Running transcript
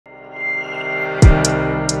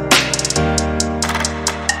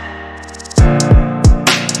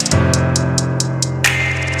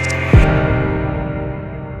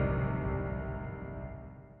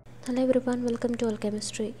Hi everyone, welcome to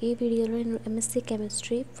Alchemystry. ఈ వీడియోలో నేను M.Sc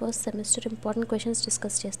chemistry first semester important questions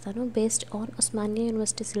discuss చేస్తాను based on OSMANIA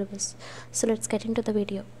university syllabus. So let's get in to the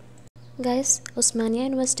video. Guys, OSMANIA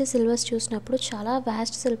university syllabus చూసినప్పుడు చాలా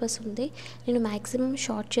vast syllabus ఉంది. నేను maximum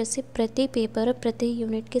short చేసి ప్రతి పేపర్ ప్రతి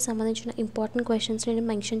యూనిట్కి సంబంధించిన ఇంపార్టెంట్ క్వశ్చన్స్ నేను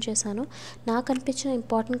మెన్షన్ చేశాను. నాకు అనిపించిన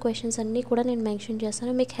ఇంపార్టెంట్ క్వశ్చన్స్ అన్నీ కూడా నేను మెన్షన్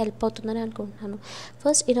చేశాను. మీకు హెల్ప్ అవుతుందని అనుకుంటున్నాను.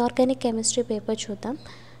 ఫస్ట్ ఇన్ఆర్గానిక్ కెమిస్ట్రీ పేపర్ చూద్దాం.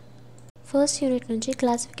 ఫస్ట్ యూనిట్ నుంచి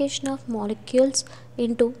classification of molecules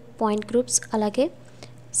into point groups, అలాగే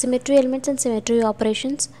symmetry elements and symmetry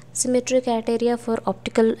operations, symmetry criteria for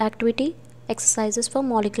optical activity, exercises for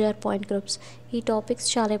molecular point groups. ఈ టాపిక్స్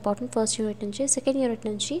చాలా ఇంపార్టెంట్ ఫస్ట్ యూనిట్ నుంచి. Second unit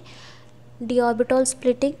నుంచి D orbital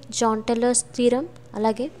splitting, John tellers theorem,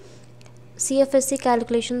 అలాగే CFSC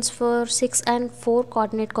calculations for 6 and 4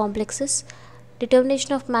 coordinate complexes,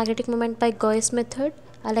 determination of magnetic moment by guys method,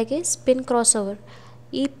 అలాగే spin cross over.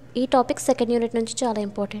 ఈ topic second unit నుంచి చాలా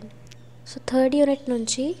important. So third unit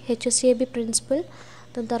నుంచి HCAB principal,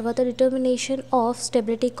 దాని తర్వాత determination of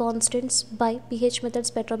stability constants by pH method,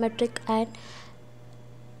 spectrometric and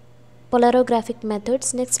పొలారోగ్రాఫిక్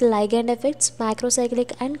methods, next ligand effects,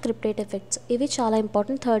 మ్యాక్రోసైక్లిక్ and క్రిప్టేట్ effects. ఇవి చాలా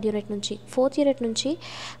important third unit నుంచి. ఫోర్త్ యూనిట్ నుంచి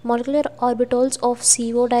molecular orbitals of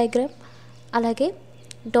CO diagram, అలాగే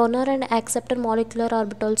donor and acceptor molecular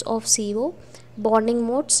orbitals of CO, bonding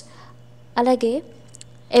modes, అలాగే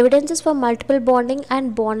evidences for multiple bonding and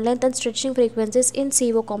bond length and stretching frequencies in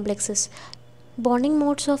CO complexes, bonding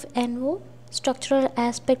modes of NO, structural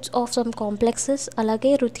aspects of some complexes,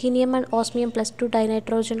 అలాగే రుథీనియం and osmium +2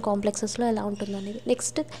 dinitrogen కాంప్లెక్సెస్లో ఎలా ఉంటుందని.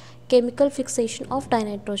 Next chemical fixation of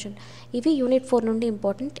dinitrogen. ఇవి unit 4 నుండి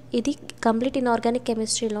important. ఇది complete inorganic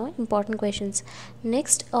కెమిస్ట్రీలో important questions.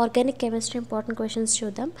 Next organic chemistry important questions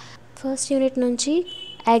చూద్దాం. First unit నుంచి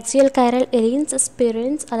axial chiral ఎరీన్స్,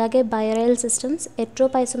 స్పిరిన్స్, అలాగే బయోరైల్ సిస్టమ్స్,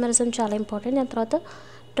 ఎట్రోపైసోమరిజం చాలా ఇంపార్టెంట్. దాని తర్వాత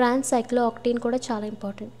ట్రాన్సైక్లోఆక్టీన్ కూడా చాలా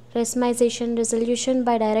ఇంపార్టెంట్. రెస్మైజేషన్, రిజల్యూషన్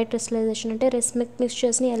బై డైరెక్ట్ రెస్లైజేషన్ అంటే రెస్మిక్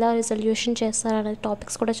మిక్స్చర్స్ని ఎలా రిజల్యూషన్ చేస్తారనే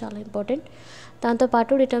టాపిక్స్ కూడా చాలా ఇంపార్టెంట్.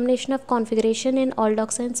 దాంతోపాటు determination of configuration in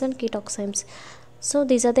ఆల్డాక్సైన్స్ and కీటాక్సైన్స్. So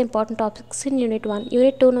these are the important topics in unit 1.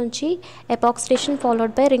 Unit 2 నుంచి ఎపాక్సిడేషన్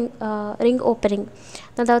ఫాలోడ్ బై రింగ్ ఓపెనింగ్.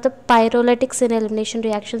 దాని తర్వాత పైరోలెటిక్స్ ఇన్ ఎలిమినేషన్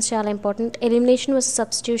రియాక్షన్స్ చాలా important. Elimination versus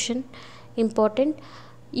substitution important.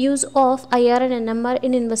 Use of IR and NMR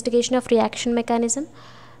in investigation of reaction mechanism.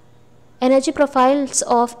 Energy profiles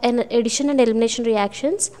of addition and elimination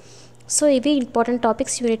reactions. So ఇవి important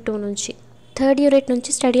topics unit 2 నుంచి. Third unit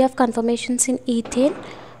నుంచి study of confirmations in ethane,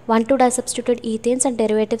 1,2 disubstituted ethanes and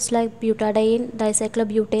derivatives like butadiene,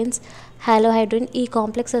 dicyclobutanes, halohydrin. ఈ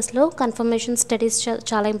కాంప్లెక్సెస్లో confirmation studies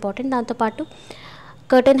చాలా important. దాంతోపాటు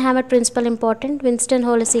curtain hammer principal important, Winston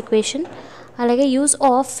హోలస్ equation, అలాగే use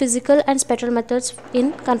of physical and spectral methods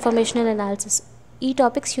in conformational analysis. ఈ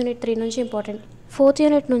topics unit 3 నుంచి important. Fourth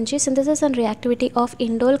unit నుంచి synthesis and reactivity of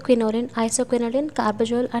indole, quinoline, ఐసోక్వినోలిన్,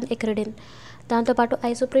 carbazole and ఎక్రిడిన్. దాంతోపాటు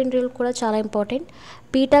ఐసోప్రిన్రిల్ కూడా చాలా important.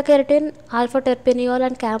 Beta carotene, alpha టెర్పెనియాల్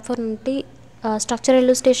and camphor నుండి structure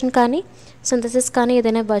ఎల్యూస్టేషన్ కానీ synthesis కానీ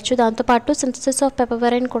ఏదైనా ఇవ్వచ్చు. దాంతోపాటు సింథసిస్ ఆఫ్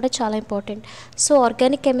పెపవరైన్ కూడా చాలా ఇంపార్టెంట్. సో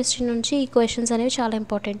ఆర్గానిక్ కెమిస్ట్రీ నుంచి ఈ క్వశ్చన్స్ అనేవి చాలా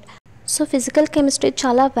ఇంపార్టెంట్. సో ఫిజికల్ కెమిస్ట్రీ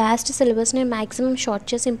చాలా వాస్ట్ సిలబస్. నేను మ్యాక్సిమం షార్ట్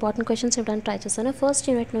చేసి ఇంపార్టెంట్ క్వశ్చన్స్ ఇవ్వడానికి ట్రై చేస్తాను. ఫస్ట్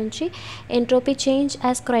యూనిట్ నుంచి entropy change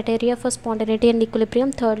as criteria for spontaneity and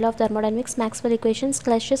equilibrium, third law of thermodynamics, Maxwell equations,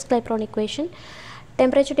 క్లైస్ట్రస్-క్లైప్రాన్ equation,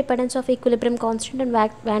 temperature dependence of equilibrium constant and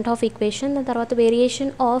van half equation. దాని తర్వాత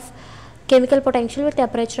variation of chemical potential with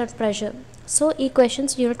temperature and pressure. So ఈ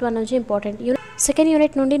questions unit 1 నుంచి important. Second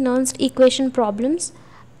unit నుండి నర్న్స్ట్ equation problems,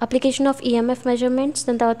 application of EMF measurements,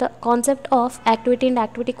 దాని తర్వాత concept of activity and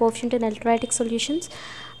activity coefficient in electrolytic solutions,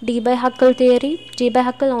 D/Huckel theory,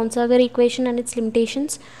 D/Huckel ఆన్సాగర్ equation and it's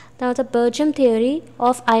limitations, తర్వాత బర్జమ్ theory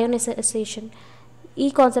of ionisation. ఈ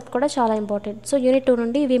concept కూడా చాలా important. So unit 2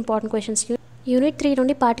 నుండి ఇవి important questions. Unit 3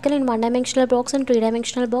 నుండి particle in 1 dimensional box and 3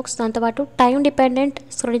 dimensional box, దాంతోపాటు time dependent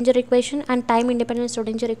శ్రోడింజర్ equation and time independent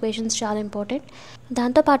శ్రోడింజర్ equations చాలా important.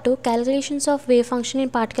 దాంతోపాటు calculations of wave function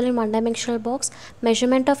in particle in 1 dimensional box,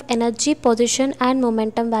 measurement of energy, position and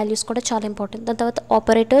momentum values కూడా చాలా important. దాని తర్వాత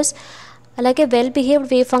operators, అలాగే well behaved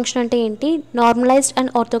wave function అంటే ఏంటి, normalised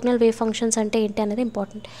and orthogonal wave functions అంటే ఏంటి అనేది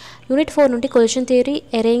ఇంపార్టెంట్. యూనిట్ 4 నుండి కొలిషన్ థియరీ,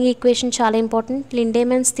 ఎరేయింగ్ ఈక్వేషన్ చాలా ఇంపార్టెంట్,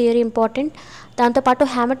 లిండేమన్స్ థియరీ ఇంపార్టెంట్. దాంతోపాటు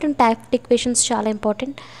హ్యామిల్టన్ టాఫ్ట్ ఈక్వేషన్స్ చాలా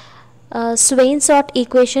important, Swain sort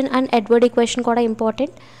equation and Edward equation కూడా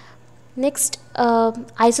ఇంపార్టెంట్. నెక్స్ట్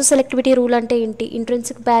ఐసోసెలెక్టివిటీ రూల్ అంటే ఏంటి,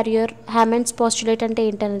 ఇంట్రిన్సిక్ బ్యారియర్, హ్యామండ్స్ పోస్టులేట్ అంటే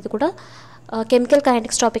ఏంటి అనేది కూడా కెమికల్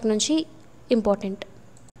కైనెటిక్స్ టాపిక్ నుంచి important.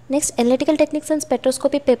 Next analytical techniques and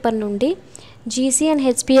spectroscopy paper నుండి GC అండ్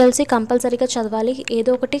HPLC కంపల్సరీగా చదవాలి,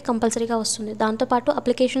 ఏదో ఒకటి కంపల్సరీగా వస్తుంది. దాంతోపాటు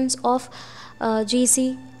applications of GC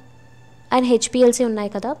and HPLC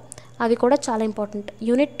ఉన్నాయి కదా, అవి కూడా చాలా ఇంపార్టెంట్.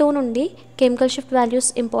 యూనిట్ 2 నుండి chemical shift values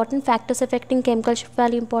important, factors effecting chemical shift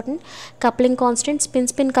value important, coupling constant,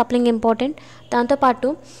 spin coupling important. దాంతోపాటు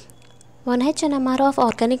 1H NMR of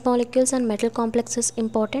organic molecules and metal complexes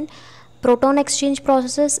important, proton exchange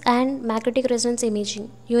processes and magnetic resonance imaging.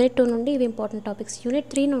 Unit 2 నుండి ఇవి important topics. Unit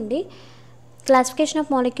 3 నుండి classification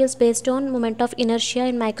of molecules based on moment of inertia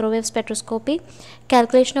in microwave spectroscopy,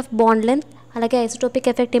 calculation of bond length, అలాగే isotopic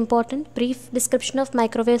effect important, brief description of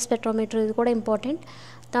microwave spectrometer ఇది కూడా important.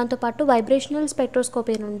 దాంతోపాటు vibrational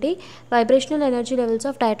spectroscopy నుండి vibrational energy levels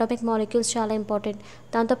of diatomic molecules చాలా important.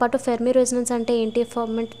 దాంతోపాటు Fermi resonance అంటే ఏంటి,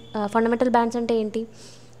 fundamental bands అంటే ఏంటి,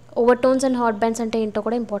 ఓవర్టోన్స్ అండ్ హాట్ బ్యాండ్స్ అంటే ఏంటో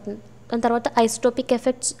కూడా ఇంపార్టెంట్. దాని తర్వాత isotopic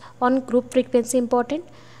effects on group frequency important.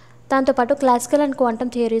 దాంతోపాటు classical and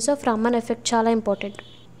quantum theories of Raman effect చాలా ఇంపార్టెంట్.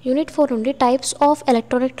 యూనిట్ 4 నుండి types of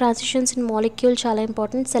electronic transitions in molecule చాలా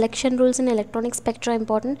important, selection rules in electronic spectra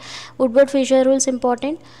important, Woodward fissure rules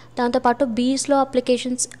important. దాంతోపాటు బీస్లో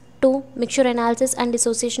applications to mixture analysis and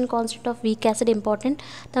dissociation concept of weak acid important.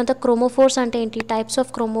 దాంతో chromophores అంటే ఏంటి, types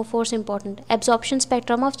of chromophores important, absorption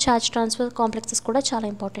spectrum of charge transfer complexes కూడా చాలా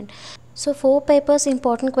important. So 4 papers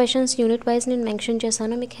important questions unit wise నేను mention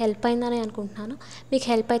చేశాను. మీకు help అయిందని అనుకుంటున్నాను. మీకు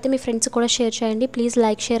హెల్ప్ అయితే మీ ఫ్రెండ్స్ కూడా షేర్ చేయండి. Please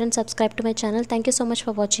like, share and subscribe to my channel. Thank you so much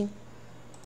for watching.